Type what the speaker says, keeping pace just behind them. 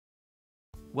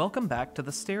Welcome back to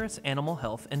the STERIS Animal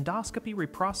Health Endoscopy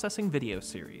Reprocessing video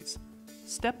series.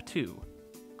 Step 2.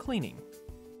 Cleaning.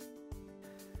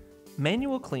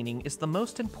 Manual cleaning is the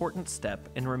most important step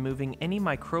in removing any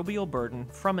microbial burden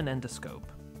from an endoscope.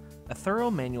 A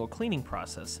thorough manual cleaning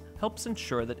process helps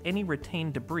ensure that any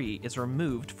retained debris is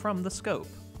removed from the scope.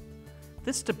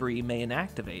 This debris may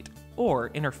inactivate or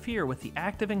interfere with the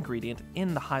active ingredient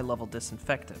in the high-level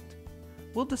disinfectant.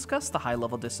 We'll discuss the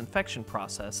high-level disinfection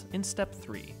process in Step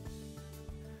 3.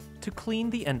 To clean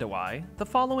the Endo-i, the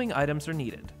following items are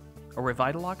needed: a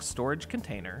Revital-Ox storage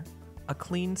container, a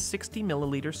clean 60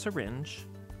 milliliter syringe,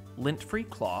 lint-free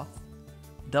cloth,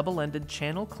 double-ended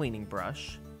channel cleaning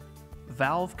brush,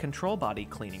 valve control body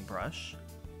cleaning brush,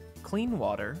 clean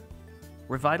water,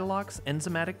 Revital-Ox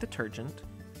Enzymatic detergent,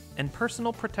 and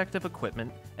personal protective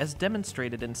equipment as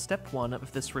demonstrated in Step 1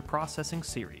 of this reprocessing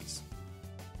series.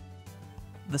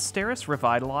 The STERIS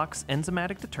Revital-Ox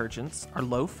Enzymatic detergents are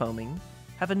low foaming,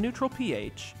 have a neutral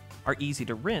pH, are easy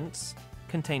to rinse,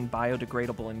 contain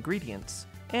biodegradable ingredients,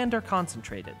 and are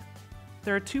concentrated.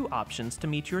 There are two options to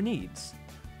meet your needs.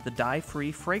 The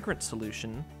dye-free fragrance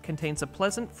solution contains a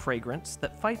pleasant fragrance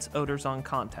that fights odors on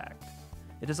contact.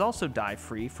 It is also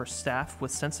dye-free for staff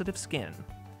with sensitive skin.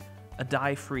 A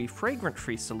dye-free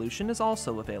fragrant-free solution is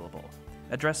also available,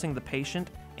 addressing the patient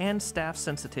and staff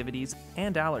sensitivities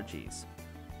and allergies.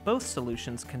 Both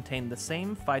solutions contain the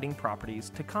same fighting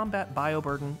properties to combat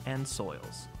bioburden and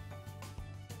soils.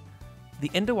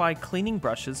 The Endo-i cleaning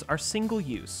brushes are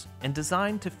single-use and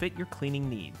designed to fit your cleaning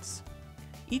needs.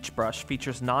 Each brush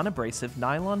features non-abrasive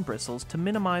nylon bristles to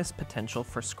minimize potential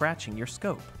for scratching your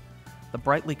scope. The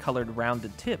brightly colored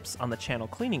rounded tips on the channel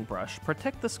cleaning brush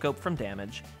protect the scope from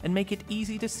damage and make it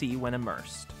easy to see when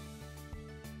immersed.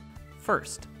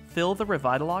 First, fill the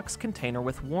Revital-Ox container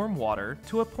with warm water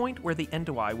to a point where the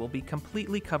Endo-i will be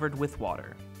completely covered with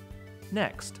water.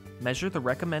 Next, measure the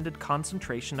recommended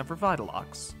concentration of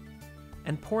Revital-Ox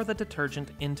and pour the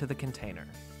detergent into the container.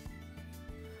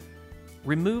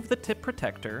 Remove the tip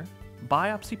protector,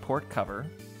 biopsy port cover,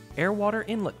 air-water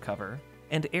inlet cover,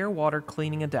 and air-water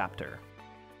cleaning adapter.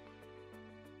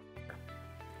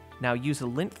 Now use a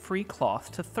lint-free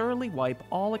cloth to thoroughly wipe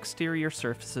all exterior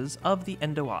surfaces of the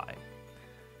Endo-i.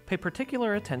 Pay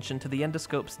particular attention to the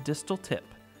endoscope's distal tip,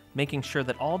 making sure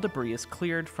that all debris is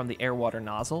cleared from the air-water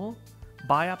nozzle,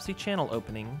 biopsy channel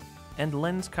opening, and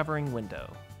lens covering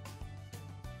window.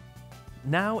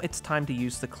 Now it's time to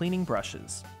use the cleaning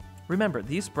brushes. Remember,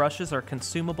 these brushes are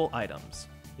consumable items.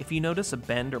 If you notice a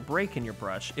bend or break in your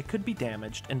brush, it could be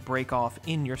damaged and break off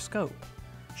in your scope.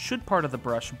 Should part of the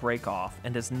brush break off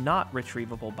and is not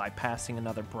retrievable by passing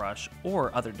another brush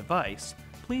or other device,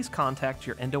 please contact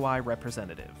your Endo-i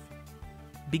representative.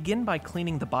 Begin by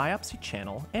cleaning the biopsy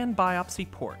channel and biopsy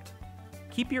port.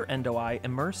 Keep your Endo-i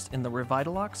immersed in the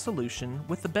Revital-Ox solution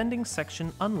with the bending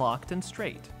section unlocked and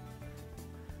straight.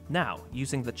 Now,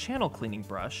 using the channel cleaning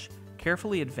brush,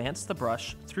 carefully advance the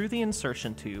brush through the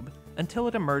insertion tube until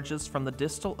it emerges from the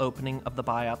distal opening of the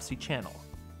biopsy channel.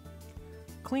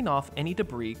 Clean off any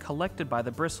debris collected by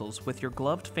the bristles with your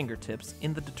gloved fingertips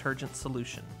in the detergent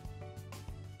solution.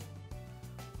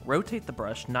 Rotate the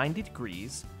brush 90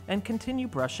 degrees and continue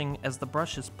brushing as the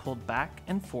brush is pulled back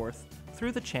and forth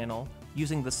through the channel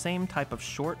using the same type of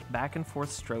short back and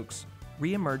forth strokes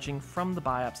re-emerging from the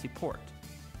biopsy port.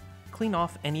 Clean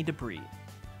off any debris.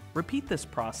 Repeat this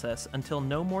process until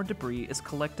no more debris is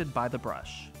collected by the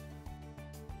brush.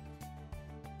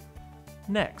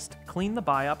 Next, clean the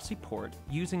biopsy port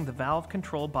using the valve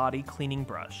control body cleaning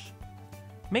brush.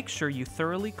 Make sure you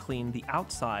thoroughly clean the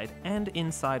outside and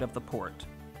inside of the port.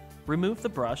 Remove the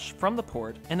brush from the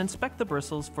port and inspect the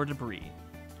bristles for debris.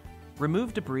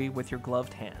 Remove debris with your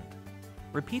gloved hand.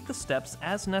 Repeat the steps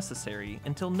as necessary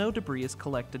until no debris is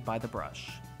collected by the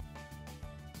brush.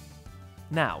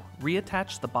 Now,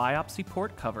 reattach the biopsy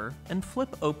port cover and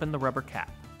flip open the rubber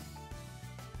cap.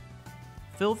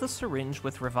 Fill the syringe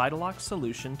with Revital-Ox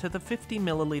solution to the 50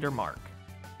 milliliter mark.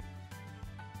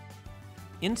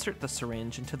 Insert the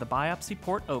syringe into the biopsy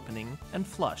port opening and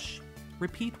flush.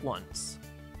 Repeat once.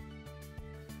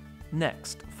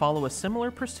 Next, follow a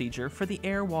similar procedure for the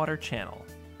air-water channel.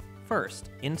 First,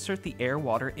 insert the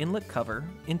air-water inlet cover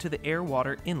into the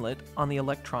air-water inlet on the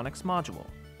electronics module.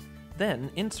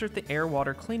 Then, insert the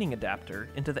air-water cleaning adapter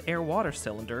into the air-water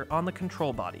cylinder on the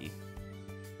control body.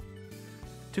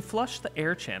 To flush the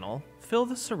air channel, fill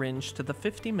the syringe to the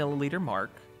 50 milliliter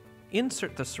mark,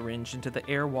 insert the syringe into the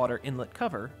air-water inlet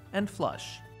cover, and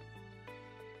flush.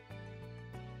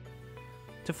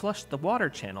 To flush the water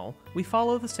channel, we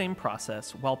follow the same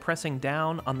process while pressing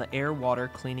down on the air-water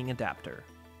cleaning adapter.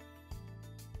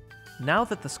 Now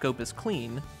that the scope is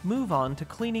clean, move on to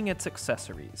cleaning its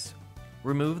accessories.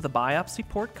 Remove the biopsy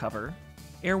port cover,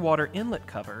 air-water inlet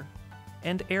cover,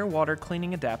 and air-water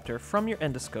cleaning adapter from your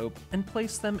endoscope and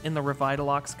place them in the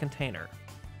Revital-Ox container.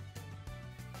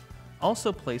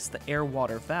 Also place the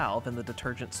air-water valve in the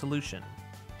detergent solution.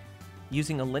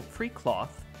 Using a lint-free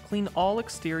cloth, clean all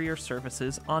exterior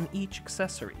surfaces on each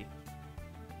accessory.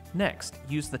 Next,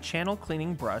 use the channel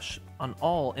cleaning brush on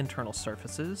all internal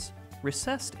surfaces,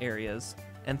 recessed areas,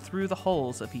 and through the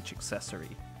holes of each accessory.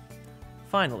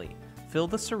 Finally, fill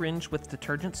the syringe with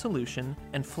detergent solution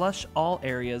and flush all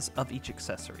areas of each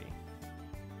accessory.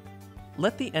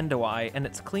 Let the Endo-i and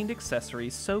its cleaned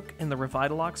accessories soak in the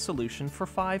Revital-Ox solution for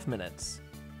 5 minutes.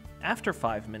 After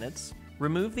 5 minutes,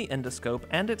 remove the endoscope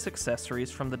and its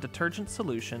accessories from the detergent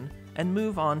solution and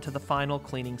move on to the final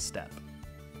cleaning step.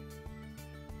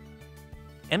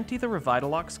 Empty the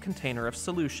Revital-Ox container of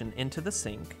solution into the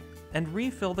sink and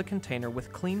refill the container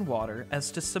with clean water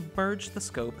as to submerge the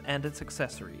scope and its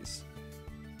accessories.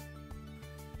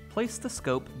 Place the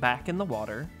scope back in the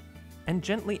water and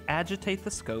gently agitate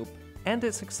the scope and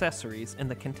its accessories in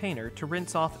the container to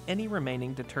rinse off any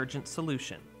remaining detergent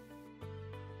solution.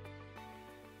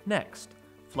 Next,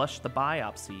 flush the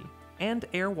biopsy and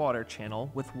air-water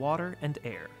channel with water and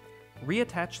air.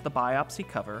 Reattach the biopsy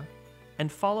cover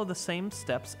and follow the same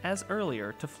steps as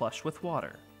earlier to flush with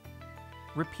water.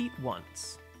 Repeat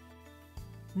once.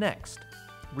 Next,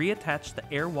 reattach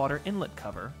the air-water inlet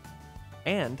cover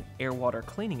and air-water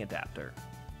cleaning adapter.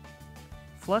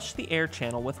 Flush the air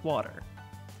channel with water.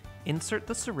 Insert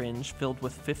the syringe filled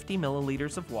with 50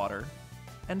 milliliters of water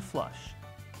and flush.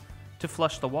 To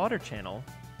flush the water channel,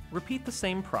 repeat the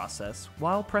same process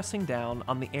while pressing down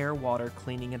on the air-water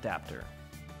cleaning adapter.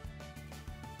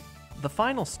 The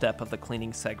final step of the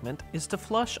cleaning segment is to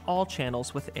flush all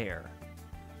channels with air.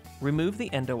 Remove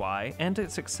the Endo-i and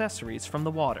its accessories from the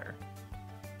water.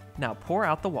 Now pour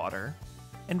out the water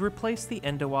and replace the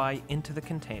Endo-i into the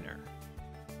container.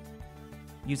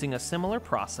 Using a similar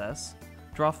process,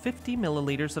 draw 50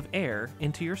 milliliters of air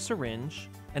into your syringe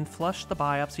and flush the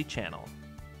biopsy channel.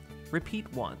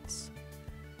 Repeat once.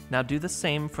 Now do the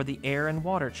same for the air and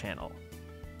water channel.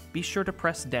 Be sure to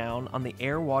press down on the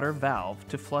air-water valve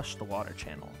to flush the water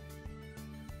channel.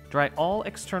 Dry all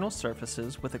external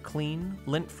surfaces with a clean,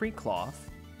 lint-free cloth,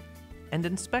 and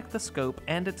inspect the scope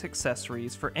and its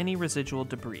accessories for any residual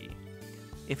debris.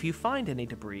 If you find any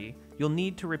debris, you'll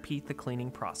need to repeat the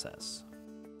cleaning process.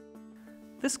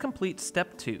 This completes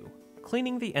Step 2,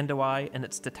 cleaning the Endo-i and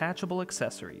its detachable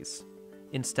accessories.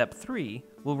 In Step 3,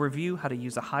 we'll review how to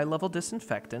use a high-level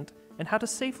disinfectant and how to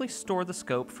safely store the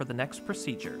scope for the next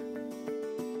procedure.